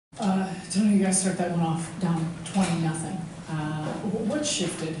Tony, you guys start that one off down 20-0. What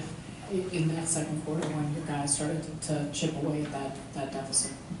shifted in that second quarter when your guys started to chip away at that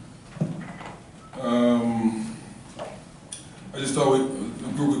deficit? I just thought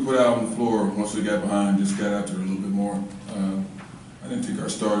the group we put out on the floor once we got behind just got after it a little bit more. I didn't think our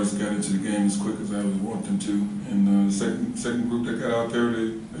starters got into the game as quick as I would want them to. And the second group that got out there,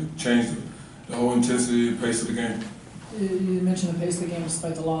 they changed the whole intensity and pace of the game. You mentioned the pace of the game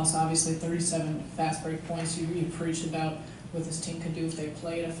despite the loss. Obviously, 37 fast break points. You preached about what this team could do if they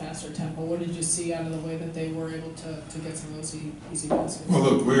played a faster tempo. What did you see out of the way that they were able to get some of those easy baskets? Well,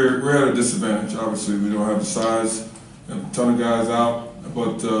 look, we're at a disadvantage. Obviously, we don't have the size. We have a ton of guys out,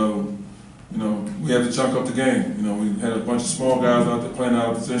 but you know, we had to chunk up the game. You know, we had a bunch of small guys out there playing out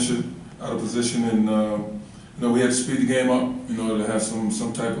of position, and you know, we had to speed the game up in order to have some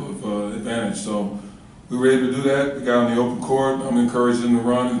type of advantage. So we were able to do that. We got on the open court. I'm encouraging them to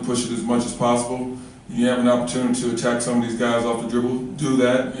run and push it as much as possible. You have an opportunity to attack some of these guys off the dribble, do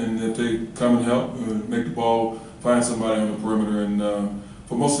that, and if they come and help, make the ball, find somebody on the perimeter. And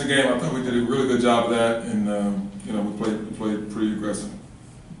for most of the game, I thought we did a really good job of that, and you know, we played pretty aggressive.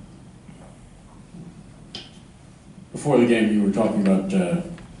 Before the game, you were talking about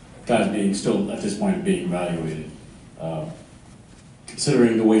guys being still at this point being evaluated.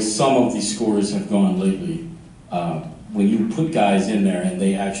 Considering the way some of these scores have gone lately, when you put guys in there and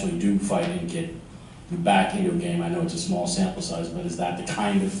they actually do fight and get you back into a game, I know it's a small sample size, but is that the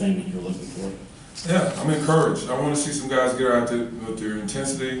kind of thing that you're looking for? Yeah, I'm encouraged. I want to see some guys get out there with their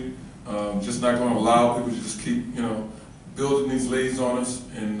intensity. Just not going to allow people to just keep, you know, building these leads on us.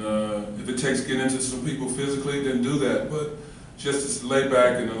 And if it takes getting into some people physically, then do that. But just to lay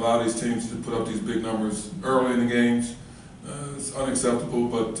back and allow these teams to put up these big numbers early in the games, it's unacceptable.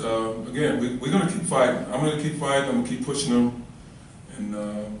 But again, we're going to keep fighting. I'm going to keep fighting. I'm going to keep pushing them. And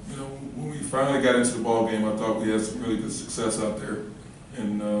you know, when we finally got into the ball game, I thought we had some really good success out there.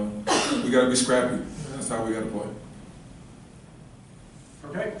 And we got to be scrappy. That's how we got to play.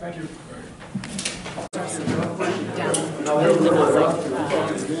 Okay, thank you.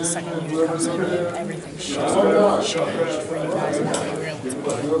 Second year comes in and everything changed for you guys and how you were able to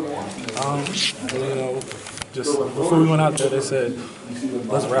play. You know, just before we went out there, they said,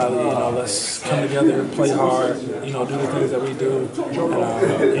 let's rally, you know, let's come together, play hard, you know, do the things that we do.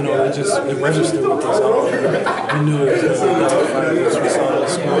 And, you know, it registered with us. We knew it was going to be a fight. We saw the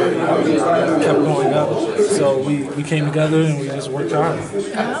score, you know, kept going up. So we came together and we just worked hard.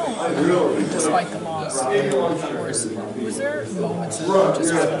 Despite the loss, of course, was there moments of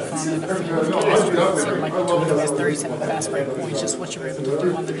just having fun and a feel of chemistry? It seemed like the team has 37 fast break points, just what you were able to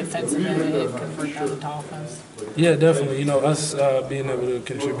do on the defensive end and convert that into offense. Yeah, definitely. You know, us being able to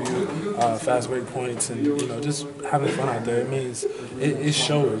contribute fast break points and, you know, just having fun out there, it means it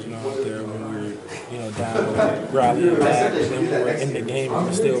shows, you know, out there when we're, you know, down, rallying back, and then when we're in the game and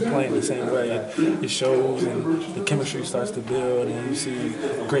we're still playing the same way. It shows, and the chemistry starts to build, and you see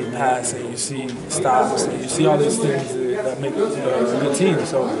great passing, you see stops, and you see all these things that make a good team.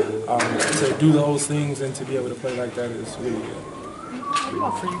 So to do those things and to be able to play like that is really good. What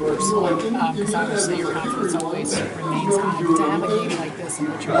about for you personally? Because obviously your confidence always remains high. To have a game like this in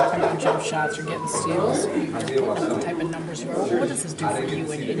which you're knocking down jump shots, you're getting steals, you're putting up the type of numbers you are, what does this do for you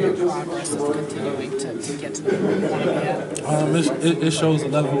in your progress of continuing to get to the point you want to be at? It shows a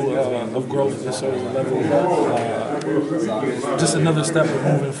level of growth. It shows a level of just another step of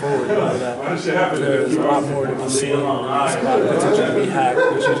moving forward. You know, that there's a lot more to be seen. There's a lot of potential to be hacked,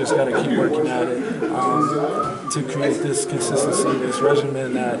 but you just got to keep working at it to create this consistency, this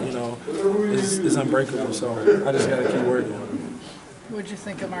regimen that, you know, is unbreakable. So I just got to keep working. What did you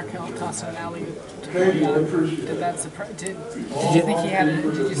think of Markel tossing an alley to Bojan? Did that surprise? Did you think he had it?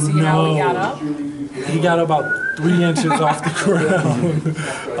 Did you see how he got up? He got about 3 inches off the ground,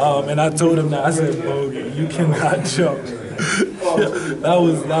 and I told him that. I said, "Bogan, you cannot jump." It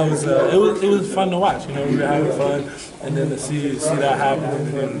was fun to watch. You know, we were having fun, and then to see that happen,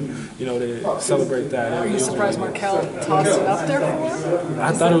 and then, you know, they celebrate that. Are you surprised Markel tossed it up there for him?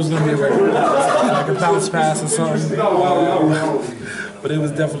 I thought it was going to be like a bounce pass or something. But it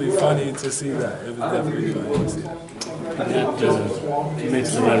was definitely funny to see that. It was definitely funny to see that.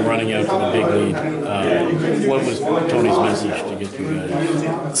 Amidst the men running out to the big lead, what was Tony's message to get you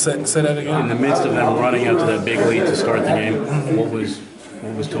guys? Say that again? In the midst of them running out to that big lead to start the game, what was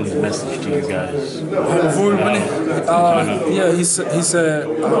Tony's message to you guys? Before we went in, yeah, he said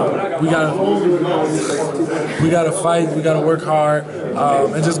we gotta fight, we gotta work hard,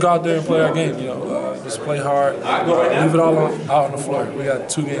 and just go out there and play our game. You know, just play hard, leave it all out on the floor. We got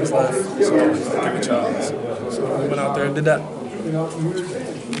 2 games left, so give it a chance. So we went out there and did that.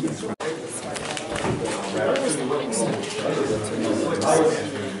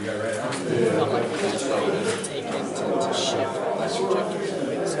 felt like you guys were able to take it to shift that trajectory the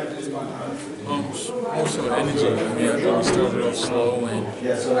way the season's going? Also energy. I mean, I thought we started off slow, and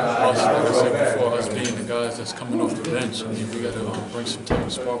us, like I said before, us being the guys that's coming off the bench, I mean, we got to bring some type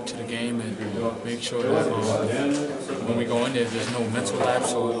of spark to the game and make sure that when we go in there, there's no mental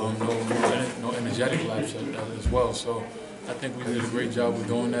lapse or no energetic lapse as well. So I think we did a great job of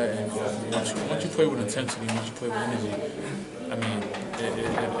doing that. And once you play with intensity, once you play with energy, I mean,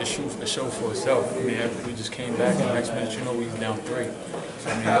 it showed for itself. I mean, we just came back, and the next minute, you know, we was down 3. So,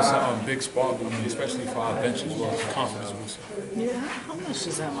 I mean, that's a big spark, I mean, especially for our bench as well. It's a confidence booster. Yeah, how much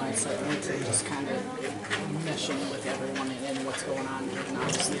does that mindset need to just kind of meshing with everyone and what's going on? And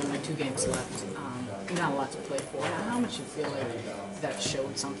obviously, only 2 games left, not a lot to play for. How much you feel like that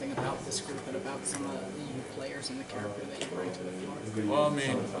showed something about this group and about some of you players and the character that you bring to the floor? Well, I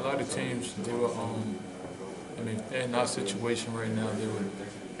mean, a lot of teams, they were, I mean, if they're in our situation right now, they would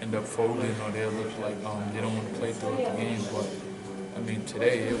end up folding or they'll look like they don't want to play throughout the game. But I mean,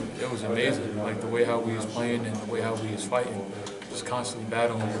 today it was amazing. Like the way how we was playing and the way how we was fighting, just constantly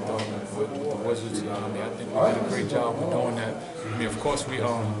battling with the Wizards. I mean, I think we did a great job of doing that. I mean, of course, we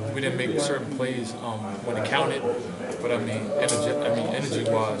didn't make certain plays when it counted, but I mean,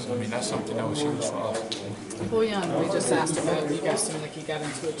 energy-wise, I mean, that's something that was huge for us. Bojan, we just asked about, you guys seemed like you got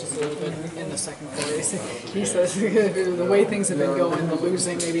into it just a little bit in the second quarter. He says the way things have been going, the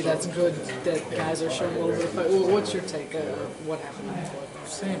losing, maybe that's good that guys are showing a little bit of fight. Well, what's your take of what happened in the fourth?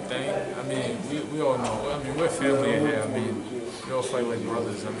 Same thing. I mean, we all know. I mean, we're family in here. I mean, we all fight like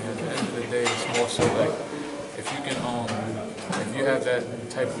brothers. I mean, at the end of the day, it's more so like if you can, if you have that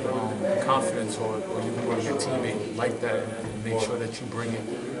type of confidence or you can work with your teammate like that and make sure that you bring it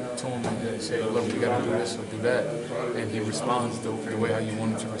to him and say, look, we got to do this or do that, and he responds the way how you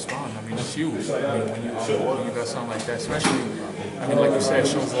want him to respond. I mean, it's huge. I mean, when you got something like that, especially, I mean, like you said, it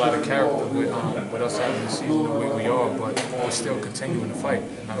shows a lot of character with us having the season the way we are, but we're still continuing to fight.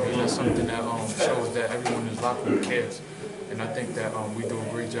 And I mean, that's something that shows that everyone is locked and cares. And I think that we do a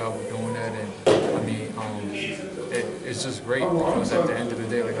great job of doing that. And I mean, it's just great because at the end of the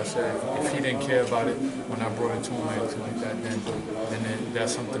day, like I said, if he didn't care about it when I brought it to him or anything like that, then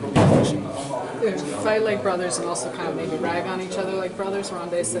that's something to be pushing. Fight like brothers and also kind of maybe rag on each other like brothers.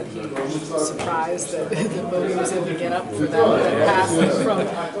 Rondae said he was surprised that Bodie was able to get up for that pass from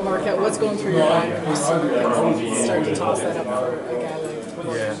Marquette. What's going through your mind when you start to toss that up for a guy like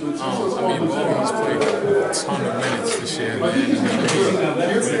Yeah, I mean, Bodie's played a ton of minutes this year, man.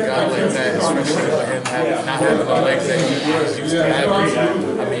 With a guy like that, especially with him not having the legs that he was used to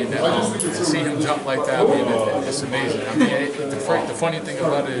having, I mean, to see him jump like that, I mean, it's amazing. I mean, the funny thing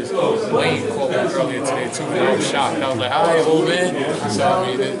about it is Wayne called me earlier today, too, and I was shocked. I was like, all right, old man. So, I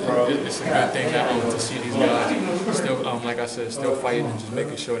mean, it's a good thing to see these guys still, like I said, still fighting and just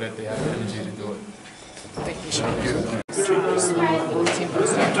making sure that they have the energy to do it. Thank you, Sean. The team was early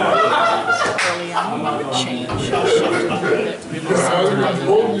on, the change shifted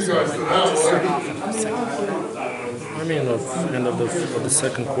I mean, at the end of the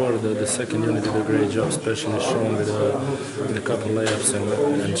second quarter, the second unit did a great job, especially Sean with a couple layups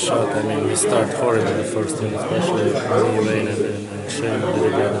and shot. I mean, we start horrible the first unit, especially me, Wayne, and Shane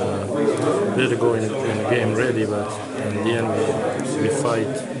didn't go in the game ready, but in the end we fight,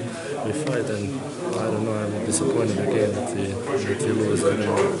 and I don't know, I'm disappointed again that we lose. I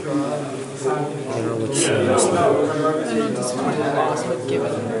don't know what to say. I know disappointed in the loss, but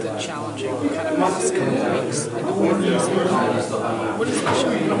given the challenging kind of past couple of weeks in the fourth season, what does it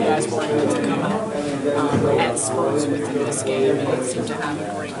show you guys were able to come out at spurts within this game and seem to have a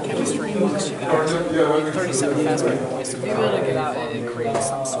great chemistry amongst you guys? 37 fast break points, so be able to get out and create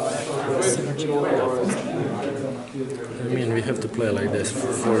some sort of synergy on the offense. I mean, we have to play like this,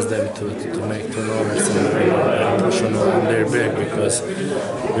 force them to make turnovers and push on their back, because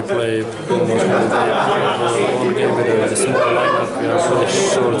we play almost all game with the small lineup. We are really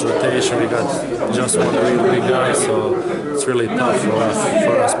short rotation. We got just one really big guy, so it's really tough for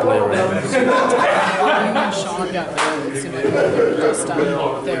us players. When Sean got there, it seemed like there was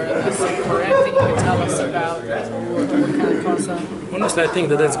stuff there. Is it correct that you can tell us about what kind of caused that? Honestly, I think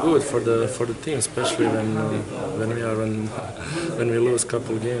that's good for the team, especially when we lose a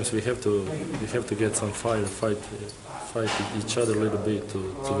couple of games. We have to get some fight each other a little bit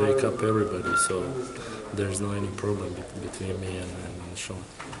to wake up everybody. So there's no any problem between me and Sean.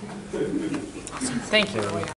 Thank you.